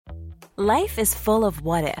Life is full of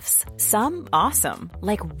what-ifs. Some awesome,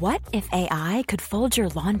 like what if AI could fold your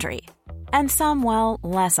laundry? And some, well,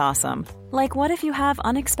 less awesome, like what if you have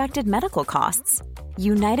unexpected medical costs?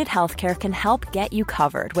 United Healthcare can help get you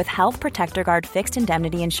covered with Health Protector Guard fixed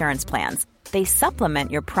indemnity insurance plans. They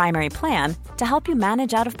supplement your primary plan to help you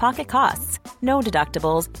manage out-of-pocket costs. No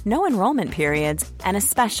deductibles, no enrollment periods, and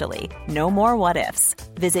especially no more what-ifs.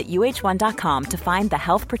 Visit uh1.com to find the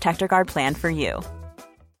Health Protector Guard plan for you.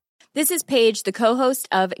 This is Paige, the co-host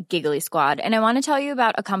of Giggly Squad, and I want to tell you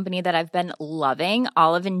about a company that I've been loving,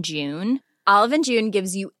 Olive & June. Olive & June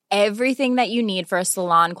gives you everything that you need for a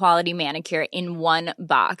salon-quality manicure in one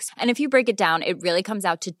box. And if you break it down, it really comes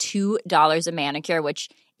out to $2 a manicure, which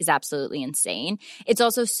is absolutely insane. It's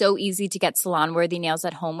also so easy to get salon-worthy nails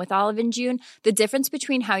at home with Olive & June. The difference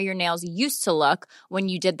between how your nails used to look when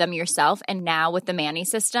you did them yourself and now with the Mani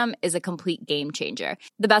system is a complete game changer.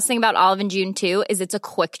 The best thing about Olive & June, too, is it's a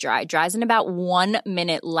quick dry. Dries in about 1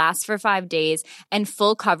 minute, lasts for 5 days, and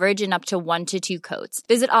full coverage in up to 1 to 2 coats.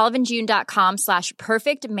 Visit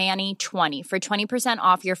oliveandjune.com/perfectmani20 for 20%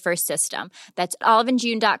 off your first system. That's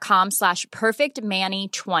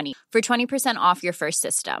oliveandjune.com/perfectmani20 for 20% off your first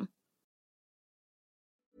system.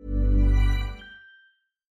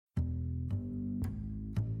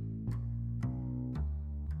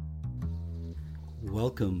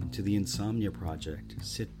 Welcome to the Insomnia Project.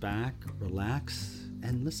 Sit back, relax,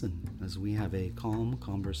 and listen as we have a calm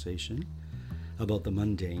conversation about the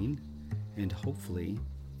mundane, and hopefully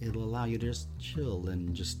it'll allow you to just chill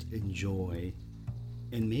and just enjoy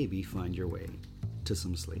and maybe find your way to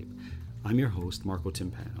some sleep. I'm your host, Marco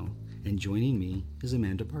Timpano, and joining me is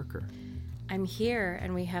Amanda Parker. I'm here,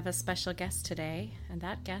 and we have a special guest today, and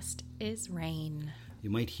that guest is Rain. You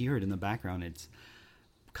might hear it in the background. It's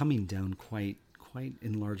coming down quite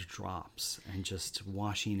in large drops and just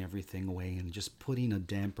washing everything away and just putting a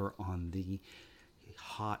damper on the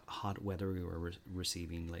hot weather we were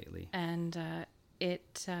receiving lately. And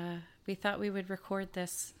we thought we would record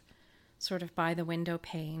this sort of by the window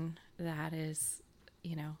pane that is,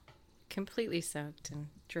 completely soaked and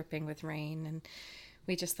dripping with rain, and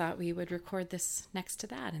we just thought we would record this next to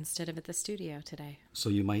that instead of at the studio today. So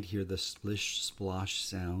you might hear the splish splosh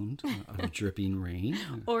sound of dripping rain.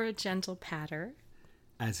 Or a gentle patter.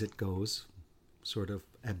 As it goes, sort of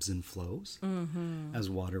ebbs and flows, as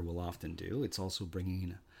water will often do. It's also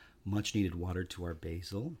bringing much needed water to our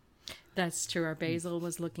basil. That's true. Our basil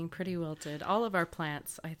was looking pretty wilted. All of our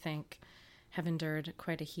plants, I think, have endured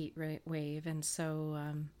quite a heat wave, and so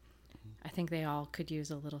I think they all could use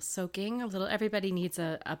a little soaking. Everybody needs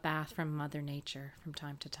a bath from Mother Nature from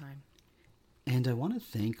time to time. And I want to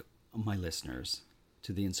thank my listeners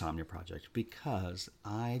to the Insomnia Project, because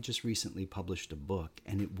I just recently published a book,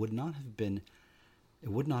 and it would not have been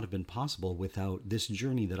possible without this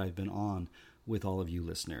journey that I've been on with all of you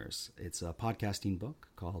listeners. It's a podcasting book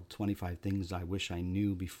called 25 Things I Wish I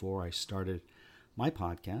Knew Before I Started My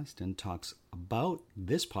Podcast, and talks about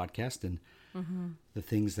this podcast and the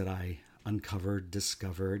things that I uncovered,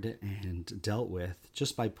 discovered, and dealt with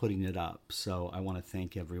just by putting it up. So I want to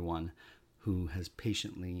thank everyone who has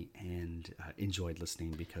patiently and enjoyed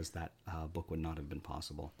listening, because that book would not have been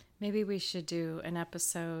possible. Maybe we should do an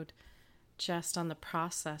episode just on the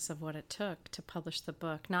process of what it took to publish the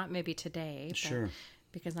book. Not maybe today, sure, but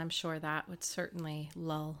because I'm sure that would certainly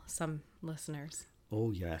lull some listeners.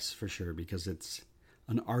 Oh, yes, for sure, because it's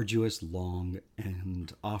an arduous, long,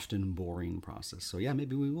 and often boring process. So yeah,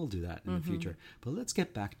 maybe we will do that in the future. But let's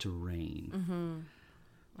get back to rain.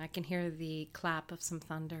 I can hear the clap of some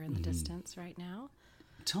thunder in the distance right now.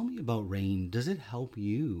 Tell me about rain. Does it help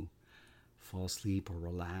you fall asleep or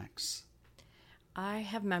relax? I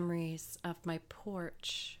have memories of my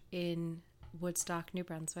porch in Woodstock, New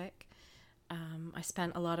Brunswick. I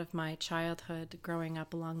spent a lot of my childhood growing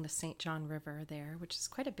up along the St. John River there, which is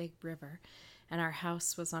quite a big river. And our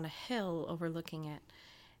house was on a hill overlooking it.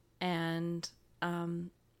 And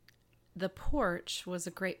the porch was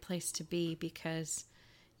a great place to be because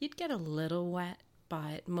you'd get a little wet,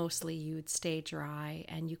 but mostly you would stay dry,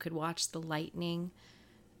 and you could watch the lightning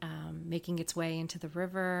making its way into the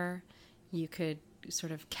river. You could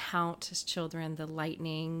sort of count as children the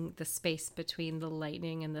lightning, the space between the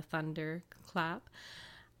lightning and the thunder clap.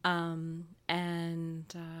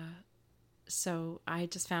 So I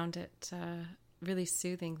just found it really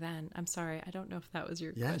soothing then. I'm sorry, I don't know if that was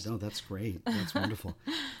your question. No, that's great. That's wonderful.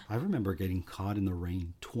 I remember getting caught in the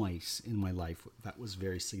rain twice in my life. That was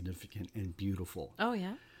very significant and beautiful. Oh,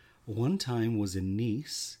 yeah? One time was in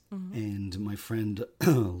Nice, and my friend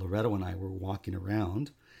Loretto and I were walking around,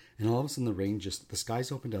 and all of a sudden the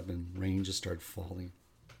skies opened up and rain just started falling.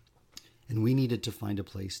 And we needed to find a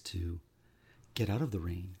place to get out of the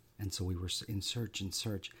rain. And so we were in search and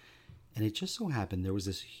search. And it just so happened there was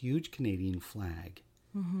this huge Canadian flag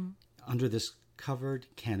under this covered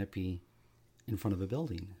canopy in front of a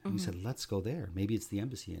building. And we said, let's go there. Maybe it's the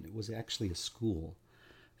embassy. And it was actually a school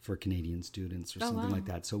for Canadian students or something like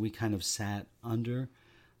that. So we kind of sat under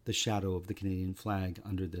the shadow of the Canadian flag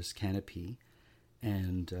under this canopy.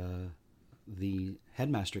 And the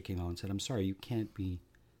headmaster came out and said, I'm sorry, you can't be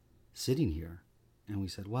sitting here. And we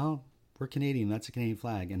said, well, we're Canadian. That's a Canadian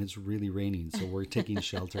flag. And it's really raining. So we're taking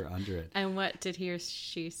shelter under it. And what did he or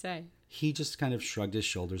she say? He just kind of shrugged his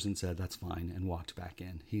shoulders and said, that's fine, and walked back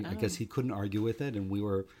in. I guess he couldn't argue with it. And we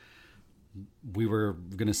were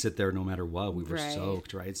going to sit there no matter what. We were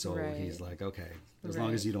soaked, right? So he's like, okay, as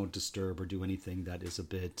long as you don't disturb or do anything that is a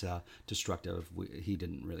bit destructive, he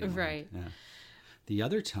didn't really mind. Right. Yeah. The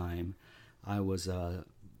other time, I was a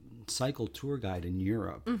cycle tour guide in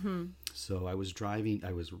Europe. So I was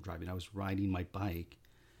riding my bike,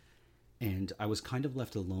 and I was kind of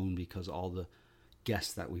left alone because all the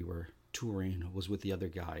guests that we were touring was with the other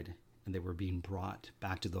guide, and they were being brought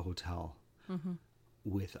back to the hotel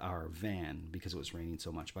with our van because it was raining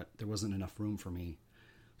so much, but there wasn't enough room for me.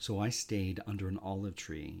 So I stayed under an olive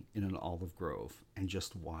tree in an olive grove and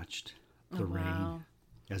just watched the rain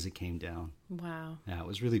as it came down. Wow. Yeah, it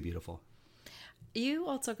was really beautiful. You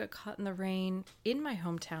also got caught in the rain in my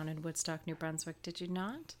hometown in Woodstock, New Brunswick, did you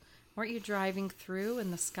not? Weren't you driving through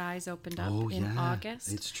and the skies opened up in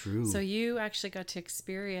August? It's true. So you actually got to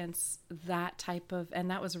experience that type of, and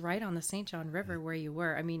that was right on the St. John River where you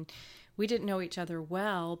were. I mean, we didn't know each other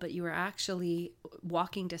well, but you were actually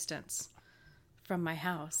walking distance from my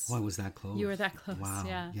house. Oh, I was that close. You were that close, wow.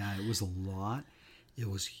 yeah. Yeah, it was a lot. It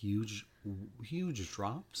was huge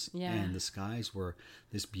drops. Yeah. And the skies were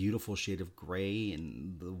this beautiful shade of gray,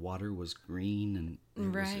 and the water was green, and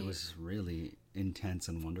it was really intense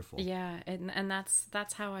and wonderful. Yeah, and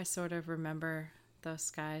that's how I sort of remember those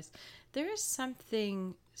skies. There is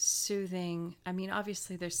something soothing. I mean,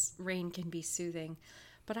 obviously rain can be soothing,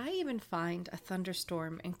 but I even find a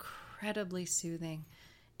thunderstorm incredibly soothing.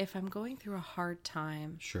 If I'm going through a hard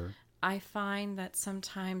time, Sure. I find that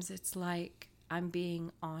sometimes it's like I'm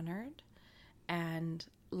being honored, and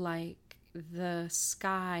like the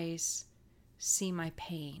skies see my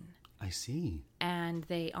pain. I see. And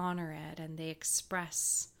they honor it, and they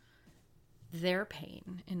express their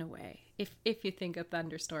pain in a way. If you think a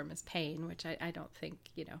thunderstorm is pain, which I don't think,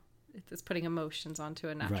 it's putting emotions onto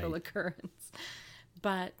a natural occurrence.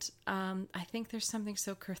 But I think there's something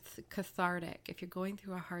so cathartic. If you're going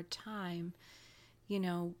through a hard time,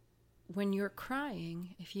 when you're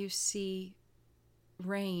crying, if you see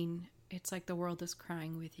rain, it's like the world is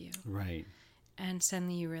crying with you. Right. And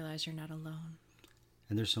suddenly you realize you're not alone.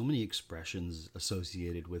 And there's so many expressions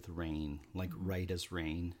associated with rain, like right as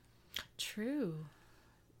rain. True.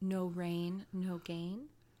 No rain, no gain.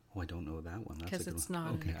 Oh, I don't know that one. Because it's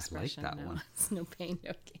not an expression. I like that one. It's no pain,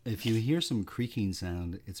 no gain. If you hear some creaking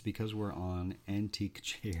sound, it's because we're on antique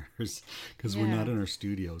chairs, because we're not in our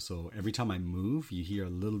studio. So every time I move, you hear a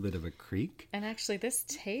little bit of a creak. And actually, this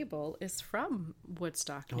table is from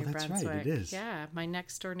Woodstock, New Brunswick. That's right, it is. Yeah, my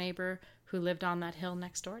next door neighbor who lived on that hill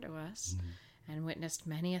next door to us and witnessed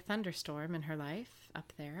many a thunderstorm in her life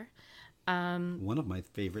up there. One of my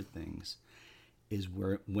favorite things is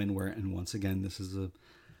when we're, and once again,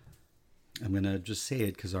 I'm going to just say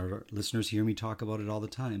it because our listeners hear me talk about it all the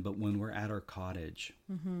time, but when we're at our cottage,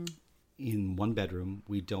 in one bedroom,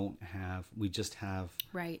 we just have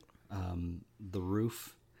the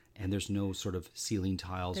roof, and there's no sort of ceiling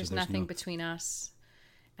tiles. There's nothing between us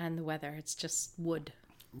and the weather. It's just wood.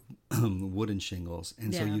 Wooden shingles.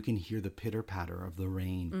 And so you can hear the pitter patter of the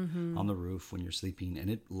rain on the roof when you're sleeping, and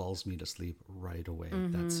it lulls me to sleep right away,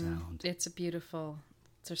 that sound.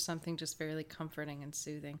 There's something just very comforting and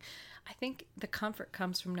soothing. I think the comfort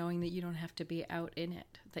comes from knowing that you don't have to be out in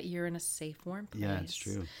it, that you're in a safe, warm place. Yeah, it's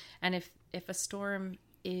true. And if a storm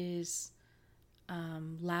is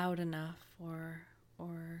loud enough or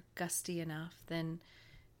gusty enough, then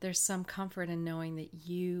there's some comfort in knowing that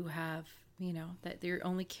you have, that your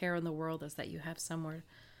only care in the world is that you have somewhere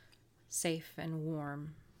safe and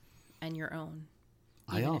warm and your own.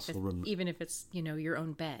 Even if it's, your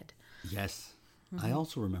own bed. Yes. I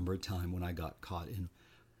also remember a time when I got caught in,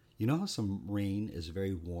 how some rain is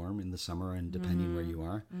very warm in the summer and depending where you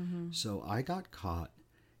are. So I got caught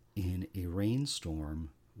in a rainstorm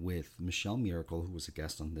with Michelle Miracle, who was a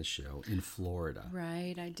guest on this show, in Florida.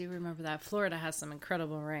 Right, I do remember that. Florida has some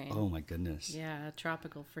incredible rain. Oh my goodness. Yeah,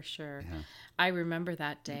 tropical for sure. Yeah. I remember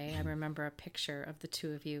that day. I remember a picture of the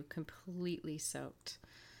two of you completely soaked.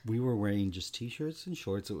 We were wearing just t-shirts and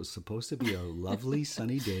shorts. It was supposed to be a lovely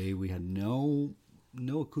sunny day. We had no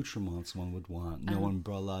accoutrements one would want. No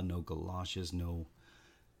umbrella, no galoshes, no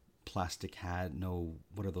plastic hat, no,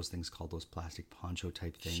 what are those things called? Those plastic poncho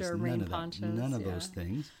type things. Sure, none rain of that. ponchos, None of yeah. those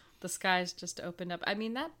things. The skies just opened up. I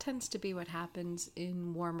mean, that tends to be what happens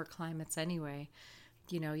in warmer climates anyway.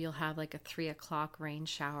 You know, you'll have like a 3 o'clock rain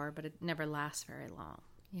shower, but it never lasts very long,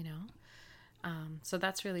 you know? So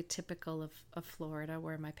that's really typical of Florida,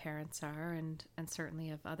 where my parents are, and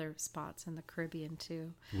certainly of other spots in the Caribbean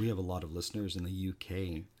too. We have a lot of listeners in the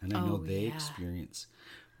UK, and I know they experience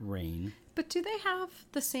rain. But do they have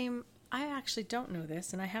the same... I actually don't know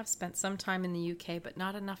this, and I have spent some time in the UK, but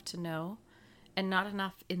not enough to know, and not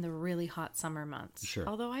enough in the really hot summer months. Sure.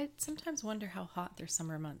 Although I sometimes wonder how hot their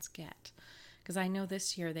summer months get. Because I know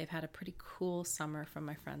this year they've had a pretty cool summer from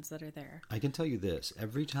my friends that are there. I can tell you this.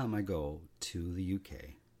 Every time I go to the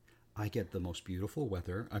UK, I get the most beautiful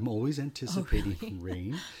weather. I'm always anticipating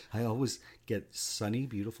rain. I always get sunny,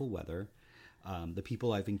 beautiful weather. The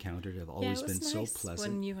people I've encountered have always been so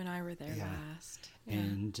pleasant. When you and I were there last. Yeah.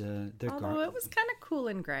 And although it was kind of cool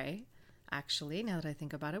and gray, actually, now that I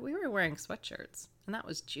think about it. We were wearing sweatshirts, and that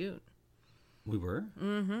was June. We were?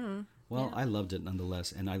 Mm-hmm. Well, I loved it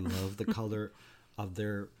nonetheless, and I love the color of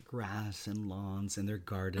their grass and lawns, and their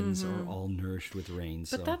gardens are all nourished with rain.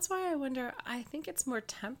 But that's why I wonder, I think it's more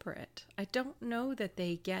temperate. I don't know that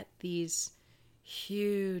they get these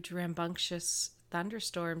huge, rambunctious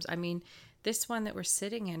thunderstorms. I mean, this one that we're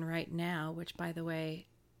sitting in right now, which, by the way,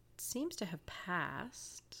 seems to have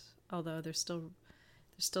passed, although there's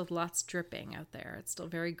still lots dripping out there. It's still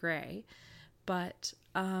very gray. But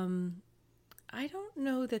I don't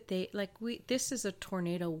know that they, this is a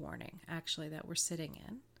tornado warning, actually, that we're sitting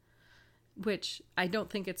in, which I don't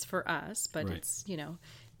think it's for us, but it's, you know.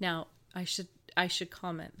 Now, I should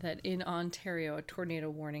comment that in Ontario, a tornado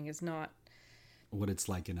warning is not what it's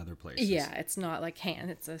like in other places. Yeah, it's not like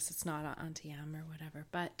it's not Antiam or whatever.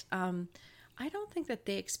 But I don't think that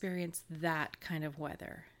they experience that kind of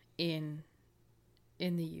weather in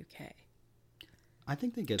the UK. I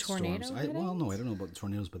think they get Tornado storms. warnings? No, I don't know about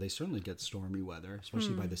tornadoes, but they certainly get stormy weather,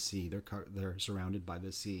 especially by the sea. They're surrounded by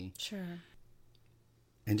the sea. Sure.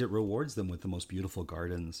 And it rewards them with the most beautiful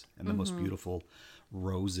gardens and the most beautiful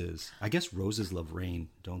roses. I guess roses love rain,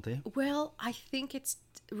 don't they? Well, I think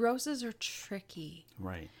roses are tricky.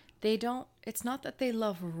 Right. They don't, it's not that they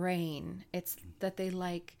love rain, it's that they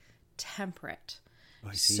like temperate.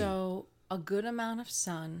 I see. So a good amount of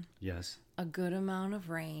sun. Yes. A good amount of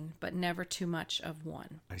rain, but never too much of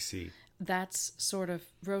one. I see. That's sort of,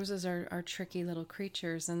 roses are tricky little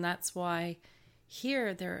creatures, and that's why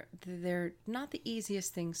here they're not the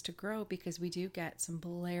easiest things to grow, because we do get some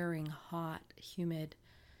blaring hot, humid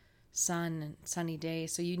sun and sunny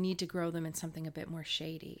days, so you need to grow them in something a bit more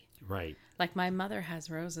shady. Right. Like my mother has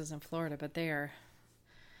roses in Florida, but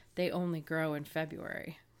they only grow in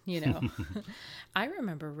February, you know. I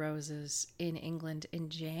remember roses in England in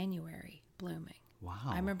January blooming. Wow.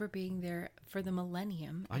 I remember being there for the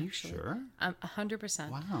millennium. Are you actually. sure? 100%.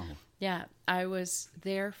 Wow. Yeah, I was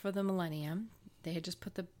there for the millennium. They had just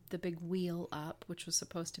put the big wheel up, which was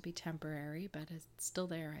supposed to be temporary, but it's still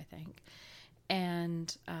there, I think.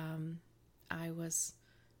 And I was...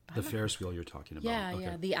 The Ferris wheel you're talking about. Yeah, okay.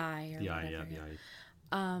 yeah, the Eye. The Eye, whatever, yeah,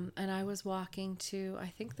 the Eye. And I was walking to, I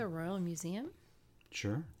think, the Royal Museum.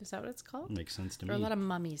 Sure. Is that what it's called? Makes sense to me. There are a lot of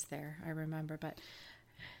mummies there, I remember. But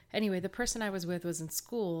anyway, the person I was with was in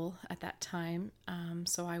school at that time,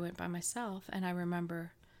 so I went by myself. And I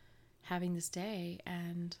remember having this day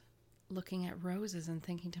and looking at roses and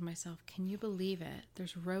thinking to myself, can you believe it?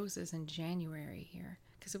 There's roses in January here,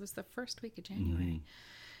 because it was the first week of January. Mm-hmm.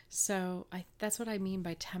 So that's what I mean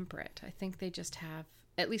by temperate. I think they just have,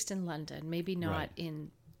 at least in London, maybe not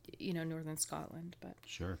in, northern Scotland, but...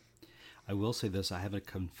 Sure. I will say this, I have a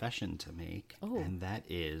confession to make, and that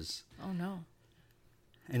is... Oh, no.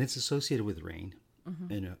 And it's associated with rain,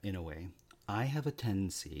 in a way. I have a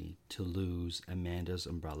tendency to lose Amanda's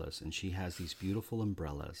umbrellas, and she has these beautiful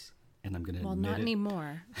umbrellas, and I'm going to admit it. Well, not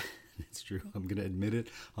anymore. It's true. I'm going to admit it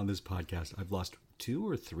on this podcast. I've lost 2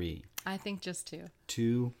 or 3. I think just 2.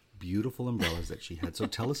 2 beautiful umbrellas that she had. So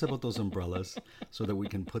tell us about those umbrellas so that we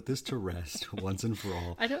can put this to rest once and for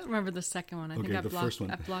all. I don't remember the second one. I think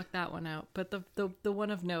I blocked that one out. But the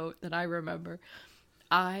one of note that I remember,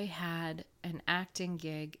 I had an acting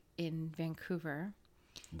gig in Vancouver.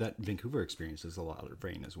 That Vancouver experiences a lot of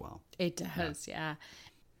rain as well. It does, yeah.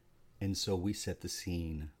 And so we set the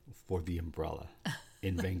scene for the umbrella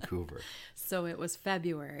in Vancouver. So it was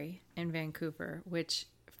February in Vancouver, which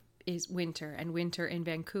is winter. And winter in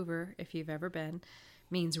Vancouver, if you've ever been,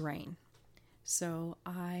 means rain. So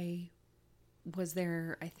I was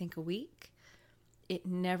there, I think, a week. It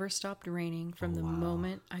never stopped raining from the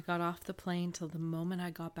moment I got off the plane till the moment I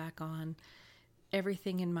got back on.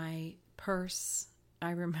 Everything in my purse,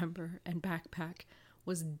 I remember, and backpack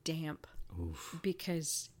was damp. Oof.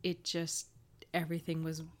 Because it just, everything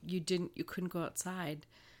was, you couldn't go outside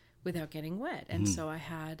without getting wet. And so I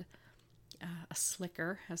had a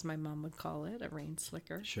slicker, as my mom would call it, a rain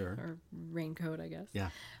slicker. Sure. Or raincoat, I guess. Yeah.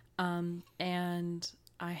 And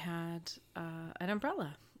I had an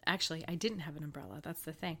umbrella. Actually, I didn't have an umbrella. That's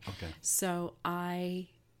the thing. Okay. So I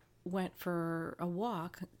went for a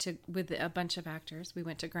walk with a bunch of actors. We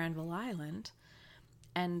went to Granville Island,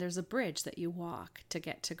 and there's a bridge that you walk to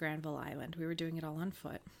get to Granville Island. We were doing it all on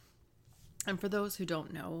foot. And for those who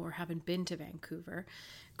don't know or haven't been to Vancouver,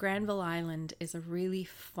 Granville Island is a really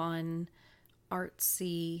fun,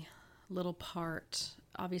 artsy little part.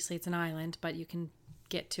 Obviously, it's an island, but you can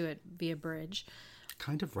get to it via bridge.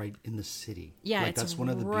 Kind of right in the city. Yeah, like, it's that's one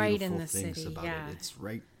of the right beautiful in the things city, about yeah. it. It's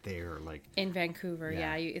right there, like In Vancouver,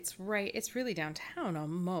 Yeah. it's right. It's really downtown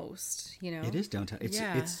almost, you know. it is downtown.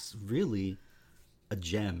 Yeah. It's really a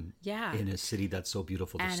gem. Yeah. In a city that's so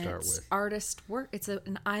beautiful to And start it's with. artist work. It's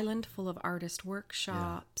an island full of artist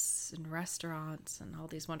workshops and restaurants and all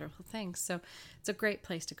these wonderful things. So it's a great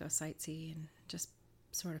place to go sightsee and just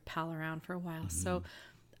sort of pal around for a while. So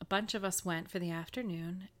a bunch of us went for the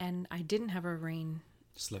afternoon, and I didn't have a rain.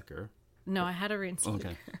 Slicker. No, I had a rain slicker,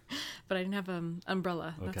 Okay. but I didn't have an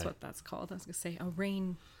umbrella. That's Okay. what that's called. I was going to say a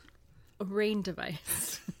rain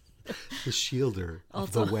device. The shielder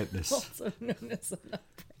of the wetness. Also known as an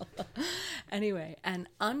umbrella. Anyway, and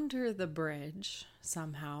under the bridge,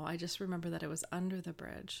 somehow, I just remember that it was under the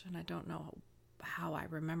bridge, and I don't know how I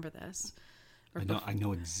remember this. I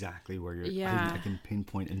know exactly where you're. Yeah. I can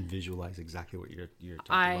pinpoint and visualize exactly what you're talking about.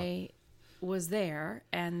 I was there,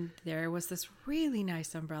 and there was this really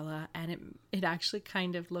nice umbrella, and it actually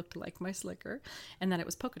kind of looked like my slicker, and then it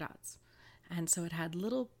was polka dots. And so it had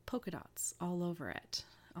little polka dots all over it.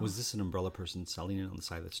 Was this an umbrella person selling it on the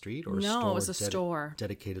side of the street, or No, it was a store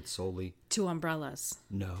dedicated solely? to umbrellas.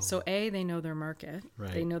 No. So A, they know their market,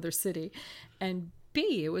 Right. they know their city, and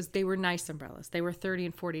B, they were nice umbrellas. They were $30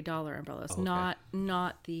 and $40 umbrellas, Okay.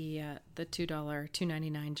 not the $2,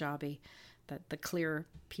 $2.99 jobby, the clear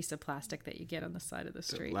piece of plastic that you get on the side of the It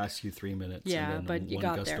street. lasts you 3 minutes. Yeah, and then but you one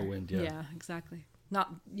got gust there. of wind. Yeah. Yeah, exactly.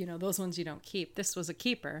 Not, those ones you don't keep. This was a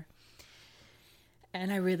keeper.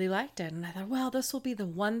 And I really liked it. And I thought, well, this will be the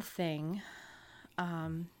one thing,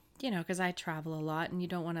 because I travel a lot and you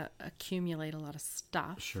don't want to accumulate a lot of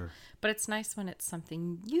stuff. Sure. But it's nice when it's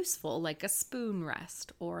something useful, like a spoon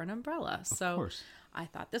rest or an umbrella. So course. I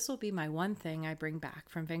thought this will be my one thing I bring back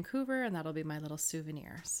from Vancouver, and that'll be my little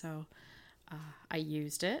souvenir. So I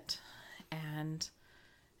used it and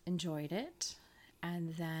enjoyed it.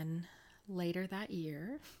 And then later that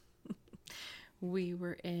year, we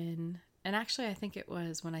were in, and actually I think it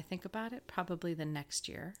was, when I think about it, probably the next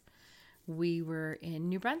year, we were in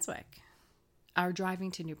New Brunswick. Our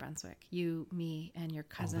driving to New Brunswick, you, me, and your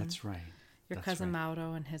cousin. Oh, that's right. Your That's cousin right.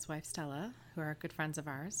 Mauro and his wife Stella, who are good friends of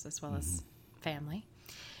ours, as well as family.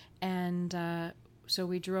 And so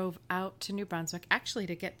we drove out to New Brunswick, actually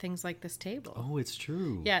to get things like this table. Oh, it's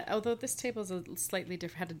true. Yeah, although this table is had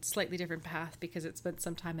a slightly different path because it spent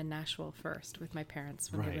some time in Nashville first with my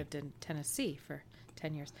parents when Right. they lived in Tennessee for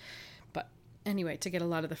 10 years. But anyway, to get a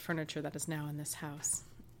lot of the furniture that is now in this house.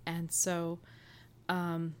 And so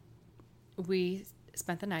we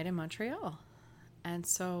spent the night in Montreal. And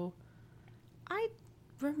so I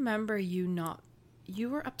remember you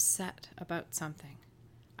were upset about something.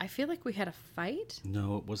 I feel like we had a fight.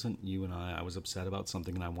 No, it wasn't you and I. I was upset about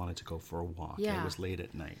something and I wanted to go for a walk. Yeah. It was late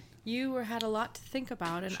at night. You had a lot to think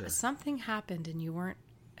about, and Sure. something happened and you weren't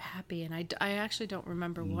happy. And I actually don't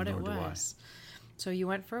remember what Nor it do I. was. So you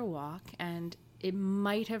went for a walk, and it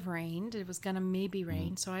might have rained. It was going to maybe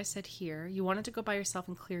rain. So I said, here. You wanted to go by yourself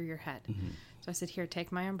and clear your head. So I said, here,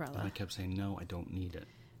 take my umbrella. And I kept saying, no, I don't need it.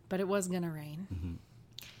 But it was going to rain.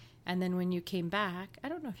 And then when you came back, I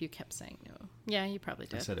don't know if you kept saying no. Yeah, you probably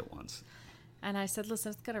I did. said it once. And I said,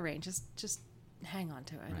 listen, it's going to rain. Just hang on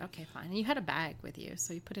to it. Right. Okay, fine. And you had a bag with you,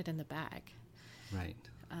 so you put it in the bag, Right.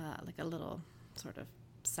 like a little sort of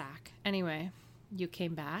sack. Anyway, you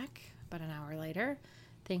came back about an hour later.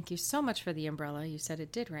 Thank you so much for the umbrella. You said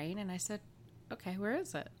it did rain. And I said, okay, where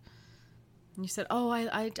is it? And you said, oh,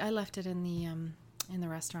 I left it in the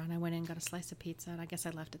restaurant. I went in and got a slice of pizza, and I guess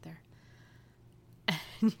I left it there.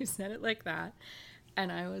 And you said it like that.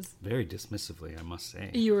 And I was... Very dismissively, I must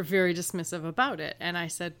say. You were very dismissive about it. And I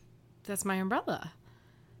said, that's my umbrella.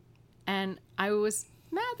 And I was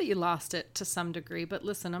mad that you lost it to some degree, but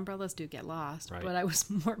listen, umbrellas do get lost. Right. But I was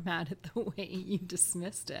more mad at the way you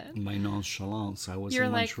dismissed it. My nonchalance. I was You're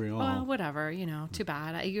in like, Montreal. well, whatever, too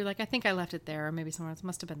bad. You're like, I think I left it there, or maybe somewhere else.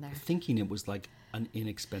 Must have been there. Thinking it was like an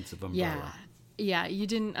inexpensive umbrella. Yeah, you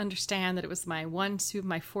didn't understand that it was my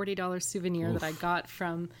 $40 souvenir that I got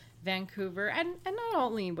from Vancouver, and not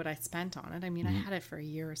only what I spent on it. I mean, I had it for a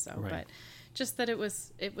year or so, Right. but just that it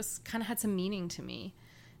was kind of had some meaning to me.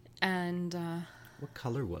 And What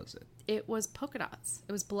color was it? it was polka dots.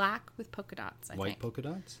 It was black with polka dots, I White think. polka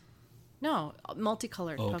dots? No,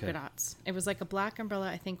 multicolored Oh, okay. polka dots. It was like a black umbrella,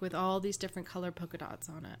 I think, with all these different colored polka dots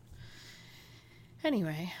on it.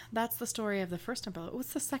 Anyway, that's the story of the first umbrella.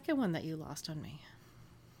 What's the second one that you lost on me?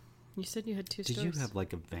 You said you had two Did stores. you have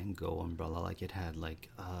like a Van Gogh umbrella? Like it had like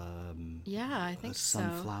Yeah, I think so.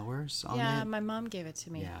 sunflowers on Yeah, it? my mom gave it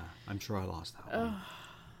to me. Yeah, I'm sure I lost that one.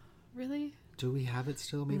 Really? Do we have it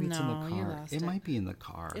still? Maybe it's in the No, car. you lost it it. might be in the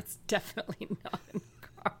car. It's definitely not in the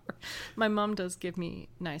car. My mom does give me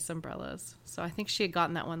nice umbrellas. So I think she had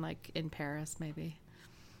gotten that one like in Paris maybe.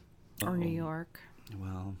 Or New York.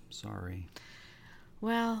 Well, sorry.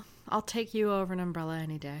 Well, I'll take you over an umbrella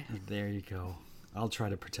any day. There you go. I'll try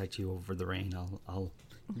to protect you over the rain. I'll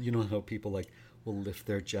you know how people like will lift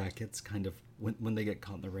their jackets kind of when they get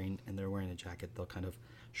caught in the rain and they're wearing a jacket, they'll kind of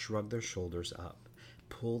shrug their shoulders up,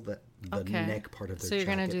 pull the Okay. neck part of their So you're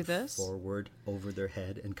gonna jacket do this? forward over their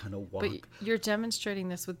head and kind of walk. But you're demonstrating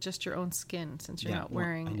this with just your own skin since you're not well,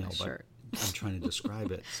 wearing I know, a shirt. But I'm trying to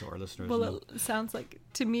describe it so our listeners Well, know. it sounds like,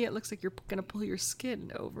 to me, it looks like you're going to pull your skin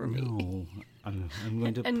over me No, I'm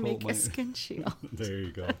going to and pull make my a skin shield. There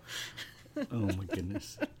you go. Oh my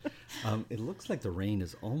goodness. It looks like the rain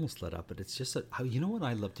is almost let up, but it's just you know what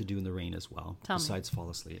I love to do in the rain as well, Tell me. besides fall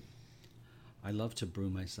asleep? I love to brew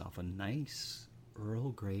myself a nice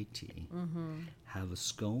Earl Grey tea, have a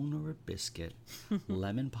scone or a biscuit,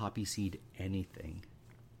 lemon poppy seed, anything,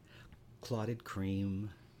 clotted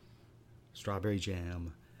cream, strawberry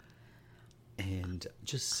jam, and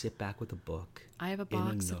just sit back with a book. I have a in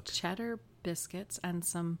box of nook. cheddar biscuits and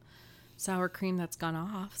some sour cream that's gone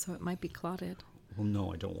off, so it might be clotted. Well,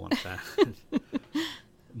 no, I don't want that.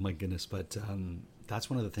 My goodness, but that's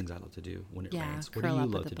one of the things I love to do when it Yeah, rains. What do curl you up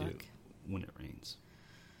with love a to do book. when it rains?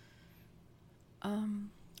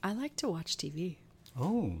 I like to watch TV.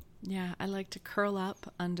 Oh, Yeah, I like to curl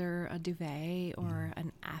up under a duvet or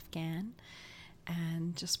an Afghan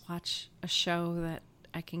and just watch a show that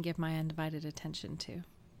I can give my undivided attention to.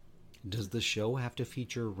 does the show have to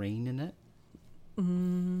feature rain in it?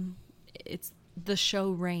 It's the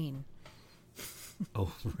show Rain.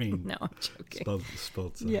 Oh, rain. No, I'm joking.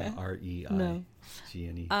 Spelled Yeah.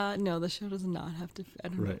 R-E-I-G-N-E. No, the show does not have to. I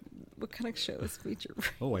don't know. Right. What kind of shows feature rain?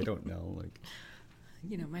 Oh, I don't know. Like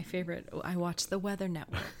My favorite, I watch the Weather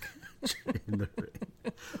Network. in the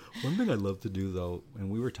rain. One thing I love to do though,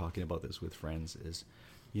 and we were talking about this with friends, is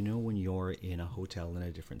when you're in a hotel in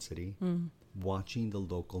a different city, watching the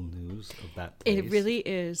local news of that place. It really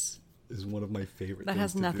is. is one of my favorite. That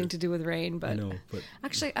things has nothing to do. do with rain, but I know, but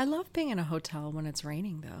actually, I love being in a hotel when it's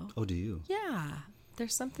raining, though. oh, do you? Yeah,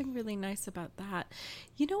 there's something really nice about that.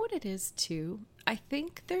 You know what it is, too? I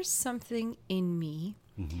think there's something in me,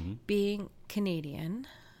 being Canadian.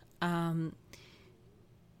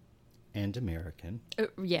 And American.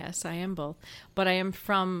 Yes, I am both. But I am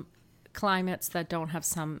from climates that don't have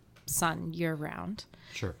some sun year-round.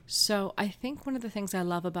 Sure. So I think one of the things I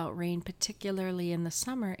love about rain, particularly in the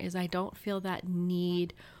summer, is I don't feel that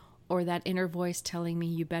need or that inner voice telling me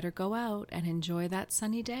you better go out and enjoy that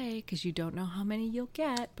sunny day because you don't know how many you'll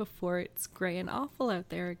get before it's gray and awful out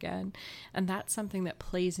there again. And that's something that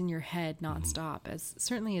plays in your head nonstop, as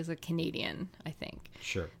certainly as a Canadian, I think.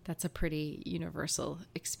 Sure. That's a pretty universal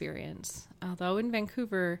experience. Although in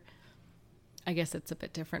Vancouver, I guess it's a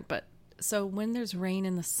bit different. But so when there's rain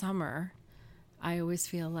in the summer, I always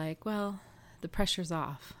feel like, well, the pressure's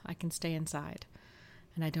off. I can stay inside.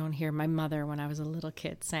 And I don't hear my mother when I was a little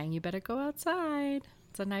kid saying, you better go outside.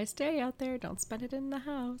 It's a nice day out there. Don't spend it in the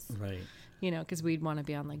house. Right. Because we'd want to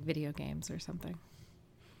be on like video games or something.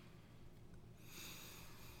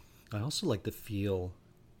 I also like the feel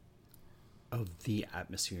of the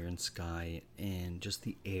atmosphere and sky and just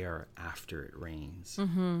the air after it rains.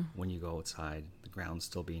 When you go outside, the ground's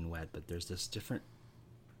still being wet, but there's this different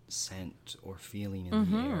scent or feeling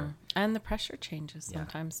in the air. And the pressure changes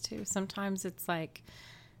sometimes too. Sometimes it's like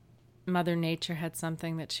Mother Nature had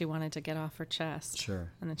something that she wanted to get off her chest.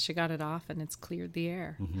 Sure. And then she got it off and it's cleared the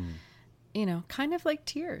air. Kind of like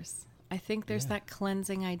tears. I think there's that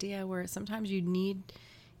cleansing idea where sometimes you need,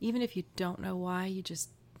 even if you don't know why, you just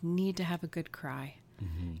need to have a good cry.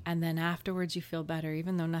 And then afterwards you feel better,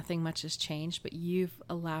 even though nothing much has changed, but you've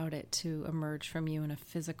allowed it to emerge from you in a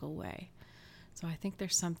physical way. So I think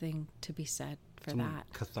there's something to be said for Something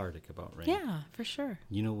that. cathartic about rain. Yeah, for sure.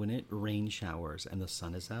 You know, when it rain showers and the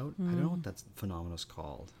sun is out, I don't know what that phenomenon is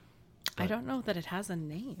called. I don't know that it has a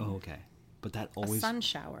name. Oh, okay. But that always... A sun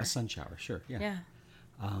shower. A sun shower, sure, yeah. Yeah.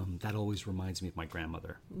 That always reminds me of my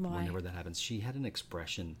grandmother. Why? Whenever that happens. She had an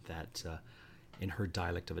expression that, in her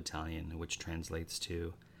dialect of Italian, which translates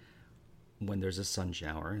to, when there's a sun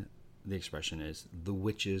shower, the expression is, the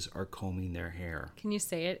witches are combing their hair. Can you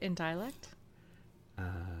say it in dialect?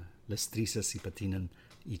 Le strisce si patinano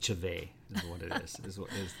I ceve is what it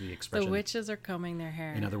is the expression. The witches are combing their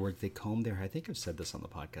hair. In other words, they comb their hair. I think I've said this on the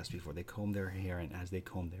podcast before. They comb their hair, and as they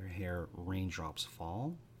comb their hair, raindrops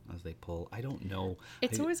fall as they pull. I don't know.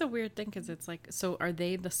 It's always a weird thing because it's like, so are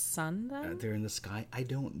they the sun then? They're in the sky. I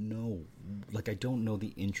don't know. Like, I don't know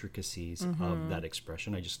the intricacies of that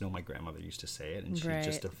expression. I just know my grandmother used to say it, and she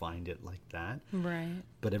just defined it like that. Right.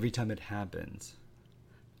 But every time it happens,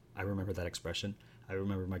 I remember that expression. I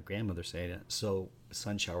remember my grandmother saying it. So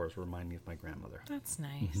sun showers remind me of my grandmother. That's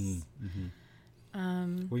nice.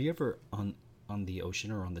 Were you ever on the ocean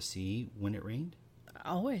or on the sea when it rained?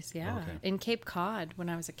 Always, yeah. Okay. In Cape Cod, when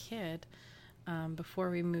I was a kid, before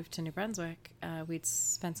we moved to New Brunswick, we'd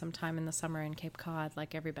spent some time in the summer in Cape Cod,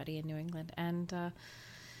 like everybody in New England. And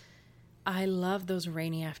I love those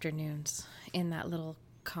rainy afternoons in that little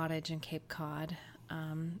cottage in Cape Cod,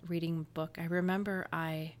 reading a book. I remember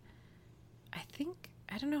I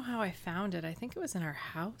don't know how I found it. I think it was in our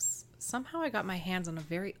house. Somehow I got my hands on a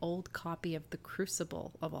very old copy of The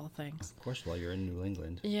Crucible, of all things. Of course, while you're in New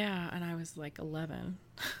England. Yeah, and I was like 11.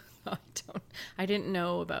 I didn't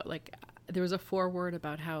know about, like, there was a foreword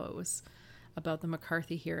about how it was about the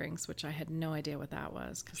McCarthy hearings, which I had no idea what that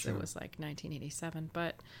was because it was like 1987.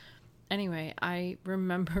 But anyway, I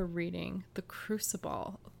remember reading The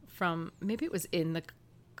Crucible from, maybe it was in the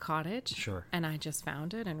cottage. Sure. And I just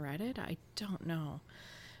found it and read it. I don't know.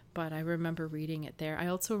 But I remember reading it there. I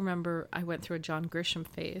also remember I went through a John Grisham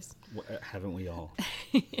phase. Haven't we all?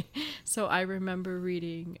 So I remember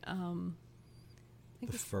reading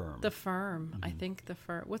The Firm. The Firm. I think The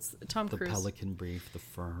Firm. What's Tom Cruise? The Pelican Brief, The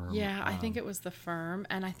Firm. Yeah, I think it was The Firm.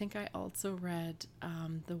 And I think I also read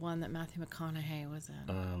the one that Matthew McConaughey was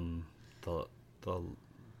in.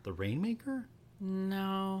 The Rainmaker?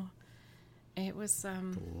 No. It was...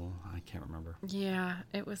 I can't remember. Yeah,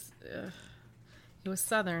 it was... It was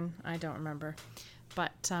Southern. I don't remember.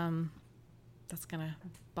 But that's going to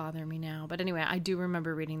bother me now. But anyway, I do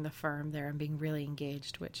remember reading The Firm there and being really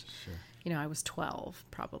engaged, which, I was 12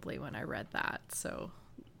 probably when I read that. So,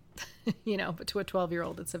 but to a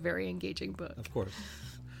 12-year-old, it's a very engaging book. Of course.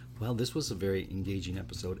 Well, this was a very engaging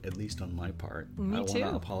episode, at least on my part. Me I too.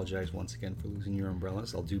 want to apologize once again for losing your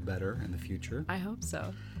umbrellas. I'll do better in the future. I hope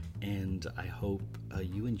so. And I hope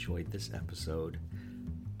you enjoyed this episode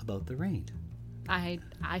about the rain. I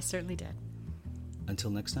certainly did. Until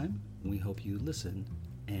next time, we hope you listen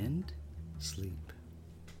and sleep.